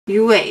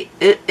You wait.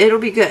 It'll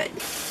be good.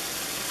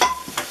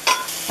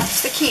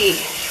 That's the key.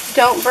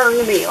 Don't burn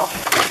the meal.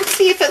 Let's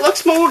see if it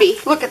looks moldy.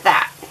 Look at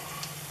that.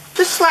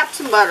 Just slap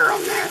some butter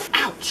on there.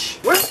 Ouch.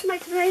 Where's my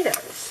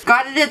tomatoes?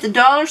 Got it at the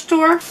dollar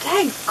store.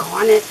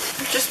 Daggone it.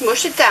 Just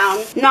mush it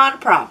down. Not a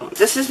problem.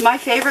 This is my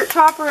favorite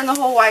topper in the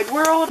whole wide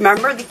world.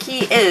 Remember, the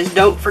key is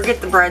don't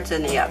forget the bread's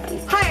in the oven.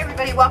 Hi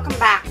everybody, welcome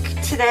back.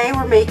 Today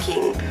we're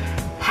making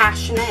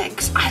hash and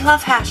eggs. I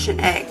love hash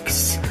and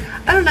eggs.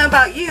 I don't know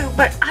about you,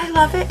 but I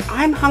love it.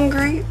 I'm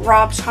hungry.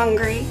 Rob's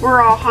hungry.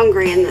 We're all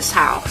hungry in this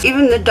house.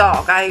 Even the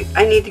dog. I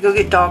need to go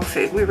get dog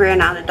food. We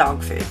ran out of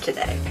dog food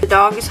today. The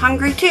dog is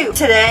hungry too.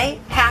 Today,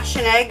 hash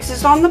and eggs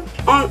is on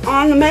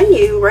the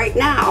menu right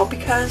now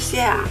because,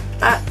 yeah,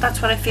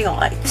 that's what I feel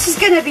like. This is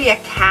going to be a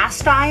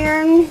cast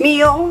iron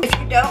meal. If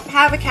you don't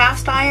have a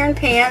cast iron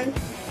pan,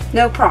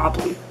 no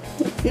problem.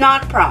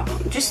 Not a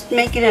problem. Just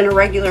make it in a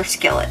regular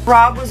skillet.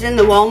 Rob was in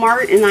the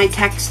Walmart and I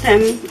texted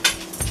him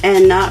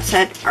and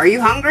said, "Are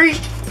you hungry?"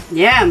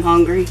 "Yeah, I'm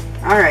hungry."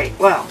 "Alright,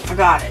 well, I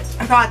got it.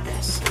 I got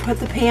this." Put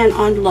the pan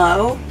on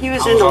low. He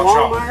was in the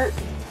Walmart.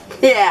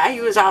 Yeah,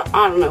 he was out.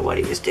 I don't know what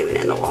he was doing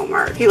in the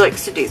Walmart. He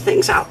likes to do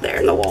things out there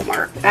in the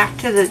Walmart. Back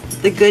to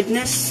the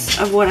goodness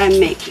of what I'm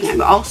making.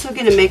 I'm also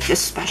going to make this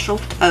special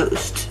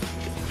toast.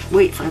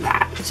 Wait for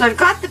that. So I've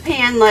got the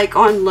pan like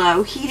on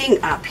low,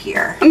 heating up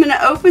here. I'm going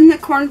to open the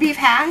corned beef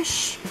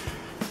hash.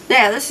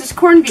 Yeah, this is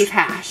corned beef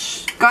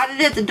hash. Got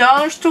it at the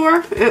dollar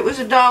store. It was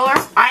 $1.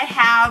 I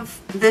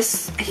have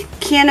this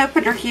can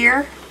opener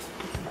here.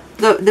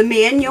 The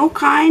manual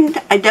kind.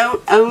 I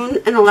don't own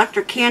an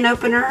electric can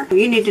opener.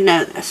 You need to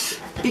know this.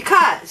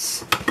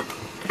 Because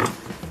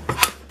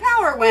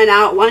power went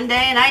out one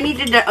day and I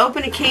needed to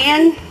open a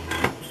can.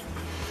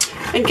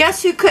 And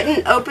guess who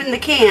couldn't open the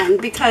can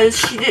because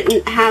she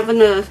didn't have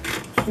a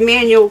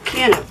manual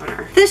can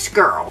opener? This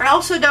girl. I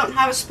also don't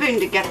have a spoon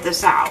to get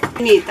this out.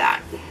 I need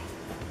that.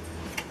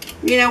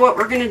 You know what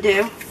we're going to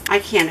do? I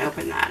can't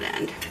open that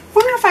end.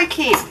 Wonder if I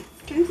can.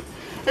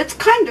 It's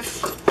kind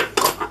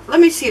of... Let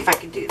me see if I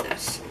can do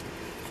this.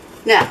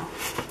 No.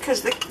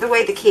 Because the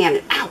way the can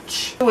is...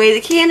 Ouch. The way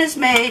the can is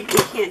made, we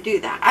can't do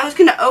that. I was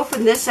going to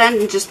open this end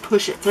and just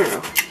push it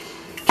through.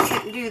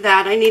 Can't do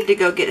that. I need to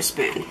go get a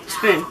spoon.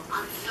 Spoon.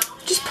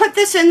 Just put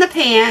this in the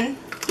pan.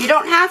 You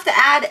don't have to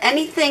add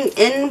anything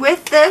in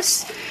with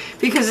this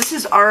because this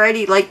is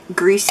already like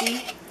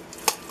greasy.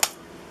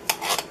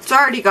 It's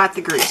already got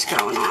the grease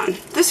going on.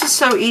 This is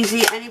so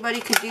easy.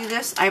 Anybody could do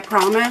this, I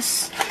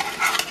promise.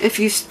 If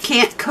you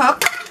can't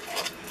cook,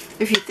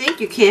 if you think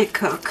you can't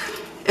cook,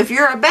 if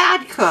you're a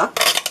bad cook,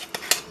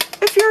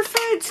 if your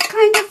food's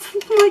kind of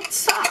like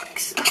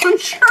sucks, I'm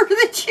sure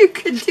that you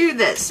could do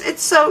this.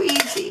 It's so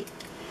easy.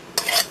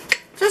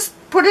 Just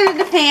put it in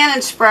the pan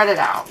and spread it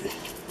out.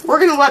 We're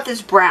going to let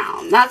this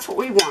brown. That's what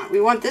we want.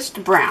 We want this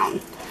to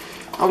brown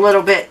a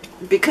little bit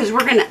because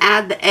we're going to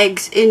add the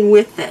eggs in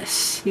with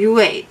this. You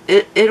wait.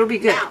 It'll be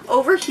good. Now,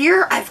 over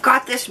here, I've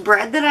got this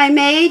bread that I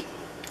made.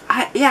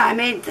 I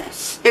made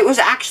this. It was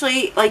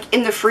actually like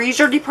in the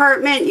freezer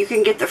department. You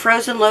can get the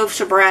frozen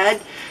loaves of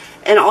bread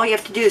and all you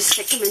have to do is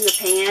stick them in the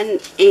pan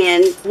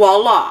and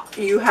voila,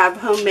 you have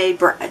homemade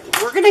bread.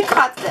 We're going to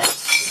cut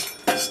this.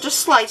 Let's just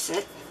slice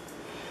it.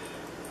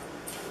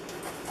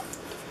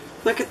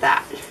 Look at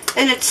that.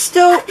 And it's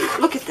still,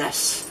 look at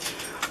this.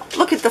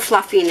 Look at the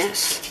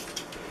fluffiness.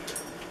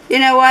 You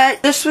know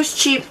what? This was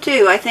cheap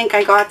too. I think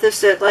I got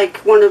this at like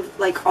one of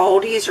like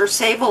Aldi's or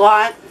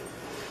Save-A-Lot.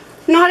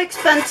 Not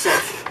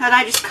expensive. And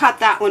I just cut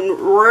that one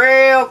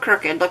real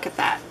crooked. Look at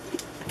that.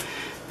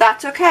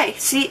 That's okay.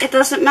 See, it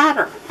doesn't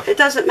matter. It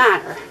doesn't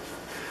matter.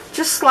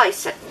 Just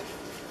slice it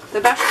the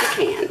best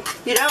you can.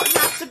 You don't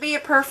have to be a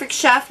perfect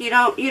chef. You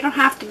don't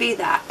have to be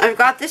that. I've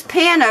got this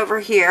pan over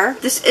here.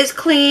 This is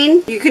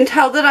clean. You can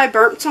tell that I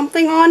burnt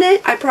something on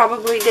it. I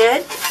probably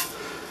did.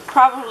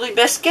 Probably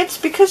biscuits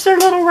because they're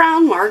little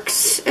round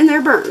marks and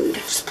they're burned.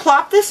 Just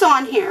plop this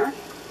on here.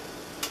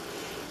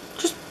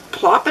 Just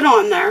plop it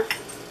on there.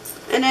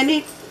 In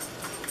any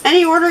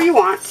order you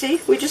want. See,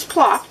 we just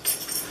plopped.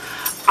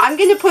 I'm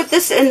going to put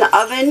this in the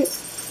oven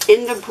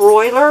in the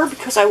broiler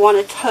because I want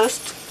to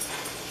toast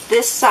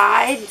this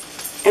side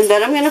and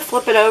then I'm going to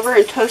flip it over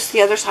and toast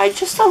the other side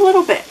just a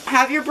little bit.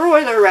 Have your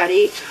broiler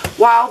ready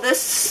while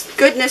this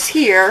goodness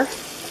here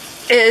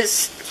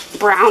is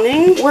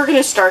browning. We're going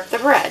to start the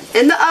bread.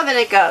 In the oven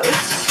it goes.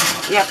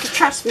 You have to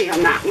trust me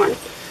on that one.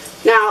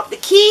 Now the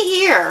key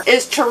here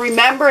is to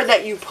remember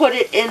that you put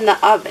it in the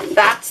oven.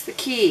 That's the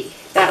key.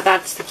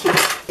 That's the key.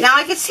 Now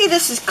I can see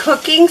this is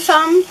cooking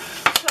some.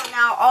 So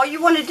now all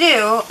you want to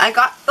do,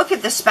 look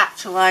at the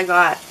spatula I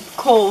got.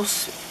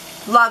 Kohl's.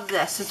 Love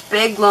this. It's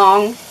big,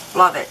 long.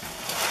 Love it.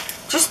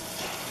 Just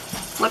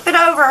flip it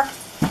over.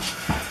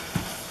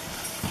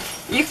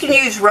 You can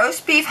use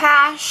roast beef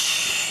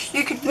hash.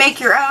 You could make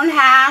your own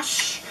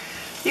hash.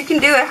 You can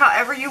do it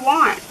however you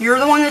want. You're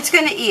the one that's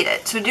going to eat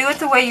it, so do it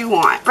the way you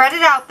want. Spread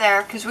it out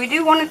there because we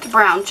do want it to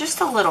brown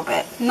just a little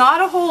bit.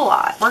 Not a whole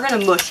lot. We're going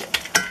to mush it.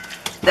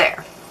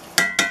 There.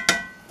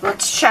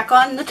 Let's check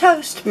on the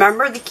toast.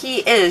 Remember, the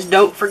key is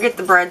don't forget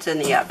the bread's in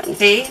the oven.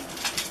 See?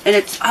 And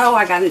it's, oh,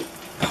 I got a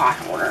pot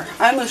holder.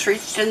 I almost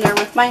reached in there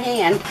with my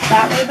hand.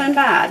 That would have been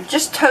bad.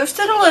 Just toast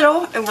it a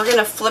little, and we're going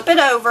to flip it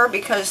over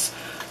because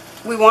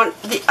we want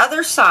the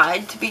other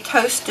side to be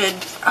toasted.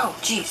 Oh,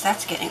 geez,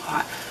 that's getting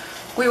hot.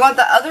 We want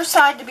the other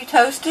side to be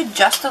toasted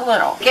just a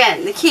little.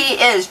 Again, the key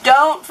is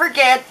don't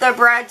forget the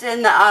bread's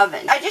in the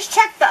oven. I just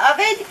checked the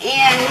oven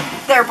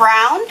and they're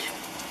browned.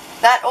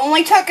 That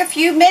only took a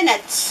few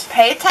minutes.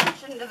 Pay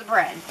attention to the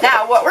bread.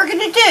 Now, what we're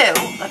going to do,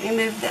 let me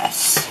move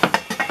this.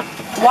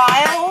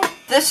 While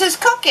this is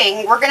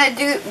cooking, we're gonna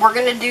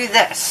do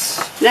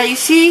this. Now you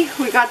see,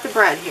 we got the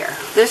bread here.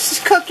 This is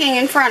cooking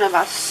in front of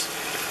us.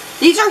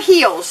 These are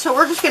heels, so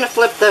we're just gonna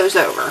flip those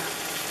over.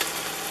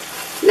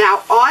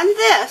 Now on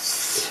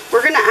this,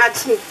 we're gonna add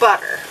some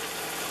butter.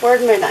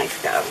 Where'd my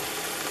knife go?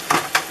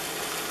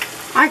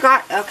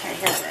 Okay,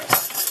 here it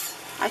is.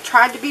 I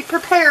tried to be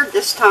prepared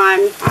this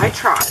time. I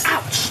tried.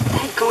 Ouch,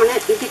 daggone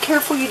it. And be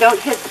careful you don't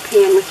hit the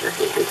pan with your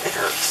hand, it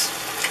hurts.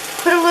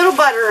 Put a little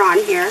butter on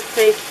here.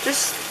 See,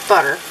 just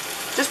butter.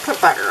 Just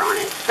put butter on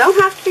it. Don't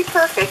have to be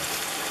perfect.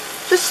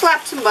 Just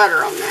slap some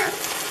butter on there.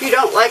 If you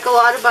don't like a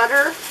lot of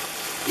butter,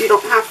 you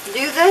don't have to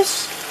do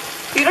this.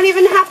 You don't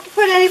even have to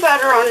put any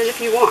butter on it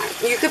if you want.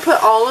 You could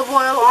put olive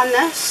oil on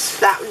this.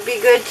 That would be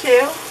good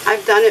too.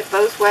 I've done it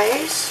both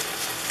ways.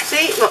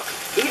 See, look,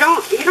 you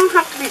don't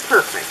have to be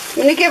perfect.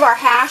 I'm going to give our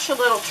hash a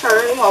little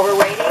turn while we're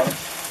waiting.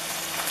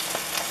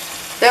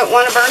 Don't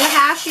want to burn the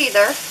hash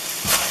either.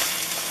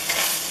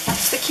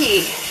 That's the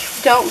key.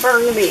 Don't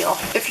burn the meal.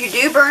 If you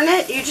do burn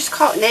it, you just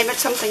name it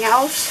something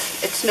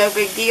else. It's no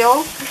big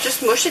deal.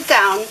 Just mush it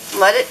down,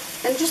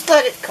 just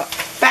let it cook.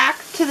 Back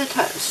to the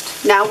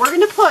toast. Now we're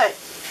going to put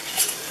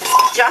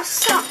just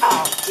some,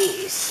 oh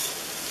geez.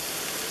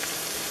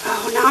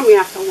 Oh, now I'm going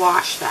to have to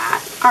wash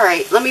that.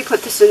 Alright, let me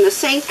put this in the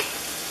sink.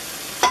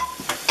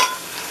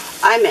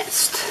 I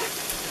missed.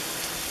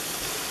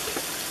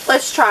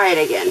 Let's try it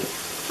again.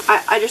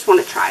 I just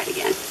want to try it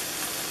again.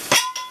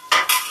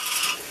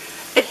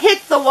 It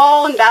hit the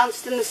wall and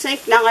bounced in the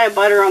sink. Now I have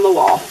butter on the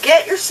wall.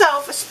 Get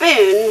yourself a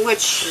spoon,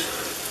 which,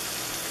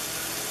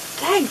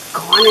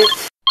 daggone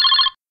it.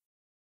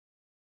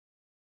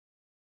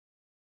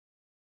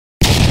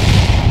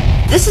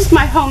 This is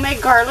my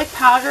homemade garlic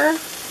powder.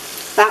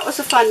 That was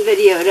a fun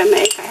video to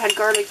make. I had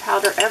garlic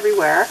powder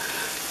everywhere.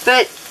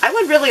 But I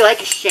would really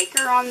like a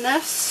shaker on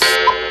this.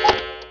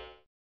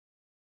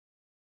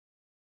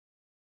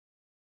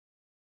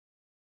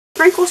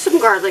 Sprinkle some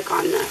garlic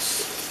on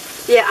this.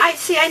 Yeah,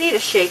 I need a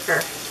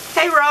shaker.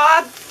 Hey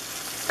Rob,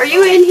 are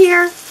you in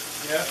here?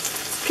 Yeah.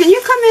 Can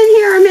you come in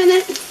here a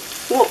minute?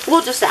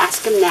 We'll just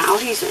ask him now.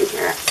 He's in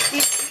here.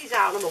 He's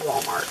out of the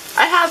Walmart.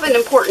 I have an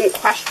important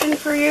question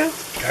for you.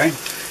 Okay.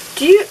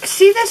 Do you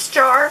see this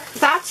jar?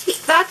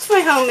 That's my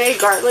homemade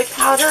garlic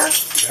powder.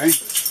 Okay.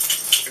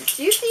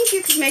 Do you think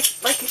you could make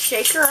like a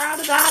shaker out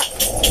of that?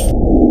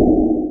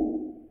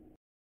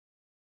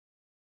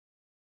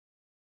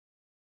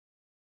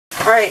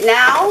 Alright,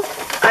 now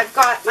I've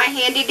got my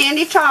handy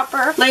dandy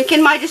chopper. Link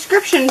in my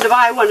description to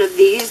buy one of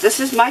these. This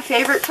is my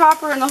favorite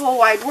chopper in the whole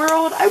wide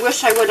world. I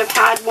wish I would have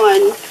had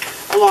one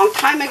a long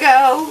time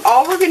ago.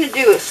 All we're going to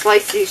do is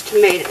slice these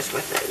tomatoes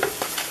with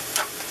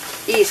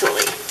it.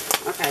 Easily.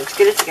 Okay, let's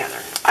get it together.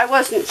 I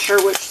wasn't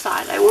sure which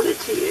side I wanted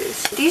to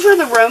use. These are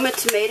the Roma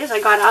tomatoes I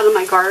got out of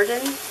my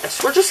garden.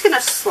 So we're just going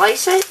to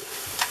slice it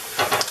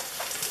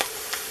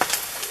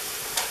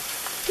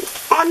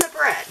on the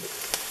bread.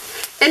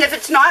 And if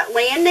it's not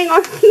landing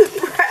on the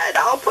bread,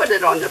 I'll put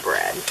it on the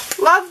bread.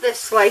 Love this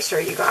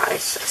slicer, you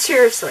guys.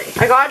 Seriously.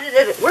 I got it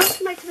at,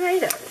 where's my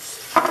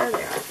tomatoes? There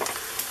they are.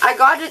 I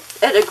got it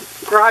at a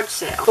garage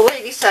sale. The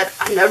lady said,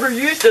 I never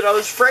used it, I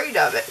was afraid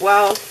of it.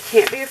 Well,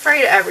 can't be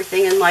afraid of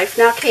everything in life,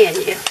 now can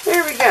you?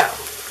 There we go.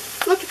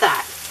 Look at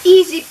that.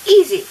 Easy,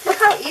 easy. Look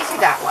how easy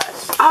that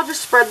was. I'll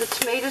just spread the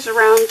tomatoes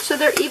around so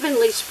they're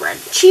evenly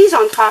spread. Cheese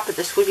on top of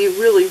this would be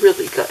really,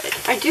 really good.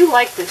 I do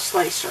like this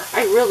slicer.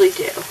 I really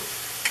do.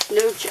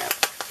 No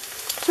joke.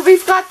 So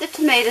we've got the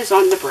tomatoes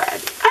on the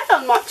bread. I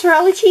found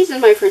mozzarella cheese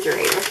in my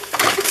refrigerator.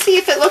 Let's see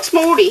if it looks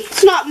moldy.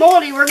 It's not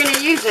moldy, we're going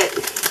to use it.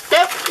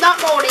 Nope,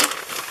 not moldy.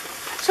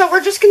 So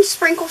we're just going to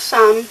sprinkle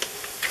some.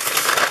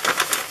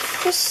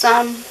 Just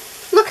some.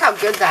 Look how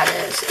good that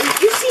is. And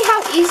you see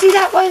how easy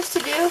that was to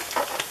do?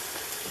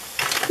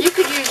 You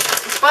could use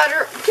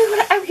butter. Do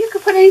whatever. You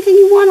could put anything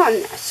you want on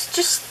this.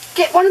 Just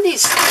get one of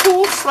these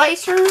cool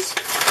slicers.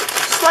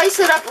 Slice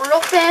it up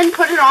real thin.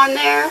 Put it on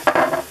there.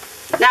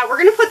 Now we're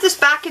going to put this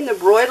back in the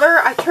broiler.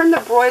 I turned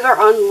the broiler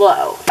on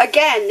low.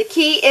 Again, the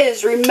key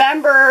is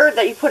remember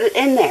that you put it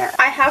in there.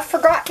 I have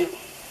forgotten.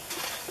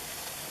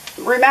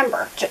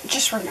 Remember.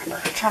 Just remember.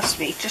 Trust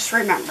me. Just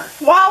remember.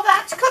 While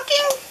that's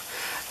cooking,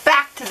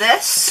 back to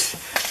this.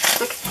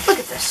 Look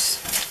at this.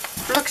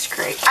 It looks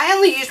great. I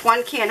only used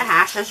 1 can of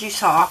hash, as you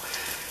saw.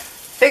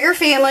 Bigger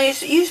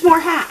families use more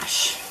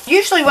hash.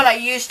 Usually when I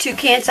use 2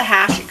 cans of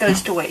hash, it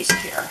goes to waste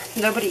here.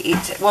 Nobody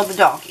eats it. Well, the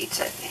dog eats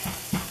it.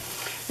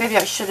 Maybe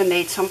I should have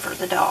made some for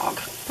the dog.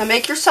 Now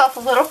make yourself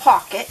a little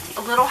pocket,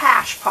 a little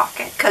hash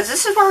pocket, because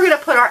this is where we're going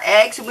to put our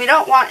eggs, and we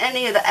don't want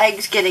any of the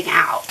eggs getting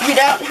out. We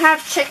don't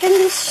have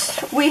chickens,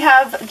 we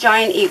have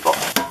giant eagle.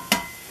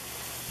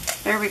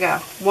 There we go.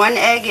 One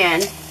egg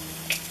in.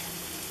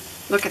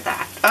 Look at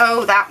that.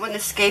 Oh, that one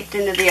escaped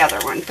into the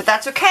other one, but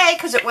that's okay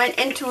because it went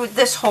into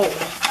this hole.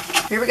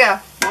 Here we go.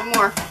 One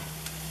more.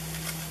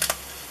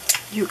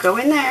 You go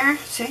in there.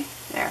 See?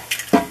 There.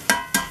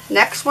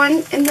 Next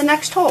one in the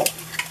next hole.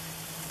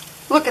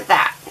 Look at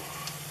that.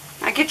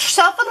 Now get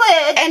yourself a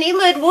lid. Any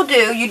lid will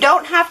do. You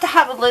don't have to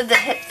have a lid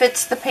that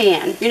fits the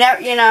pan. You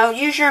know,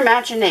 use your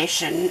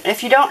imagination.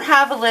 If you don't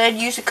have a lid,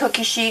 use a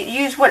cookie sheet.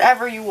 Use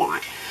whatever you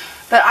want.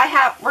 But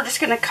we're just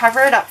going to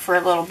cover it up for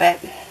a little bit.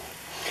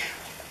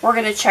 We're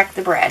going to check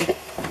the bread.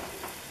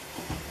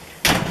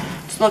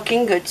 It's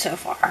looking good so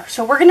far.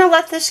 So we're going to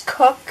let this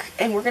cook,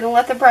 and we're going to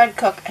let the bread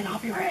cook, and I'll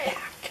be right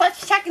back.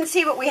 Let's check and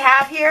see what we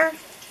have here.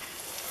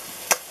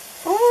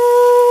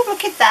 Ooh,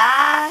 look at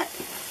that.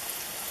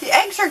 The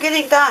eggs are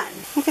getting done.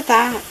 Look at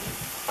that.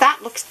 That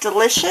looks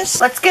delicious.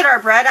 Let's get our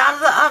bread out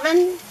of the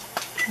oven.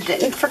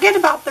 Didn't forget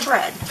about the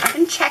bread. I've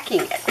been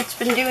checking it. It's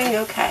been doing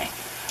okay.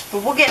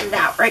 But we'll get it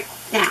out right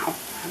now.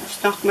 I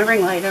just knocked my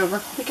ring light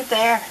over. Look at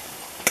there.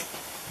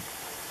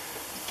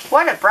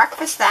 What a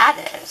breakfast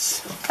that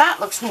is. That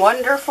looks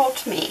wonderful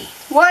to me.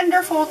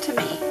 Wonderful to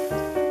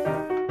me.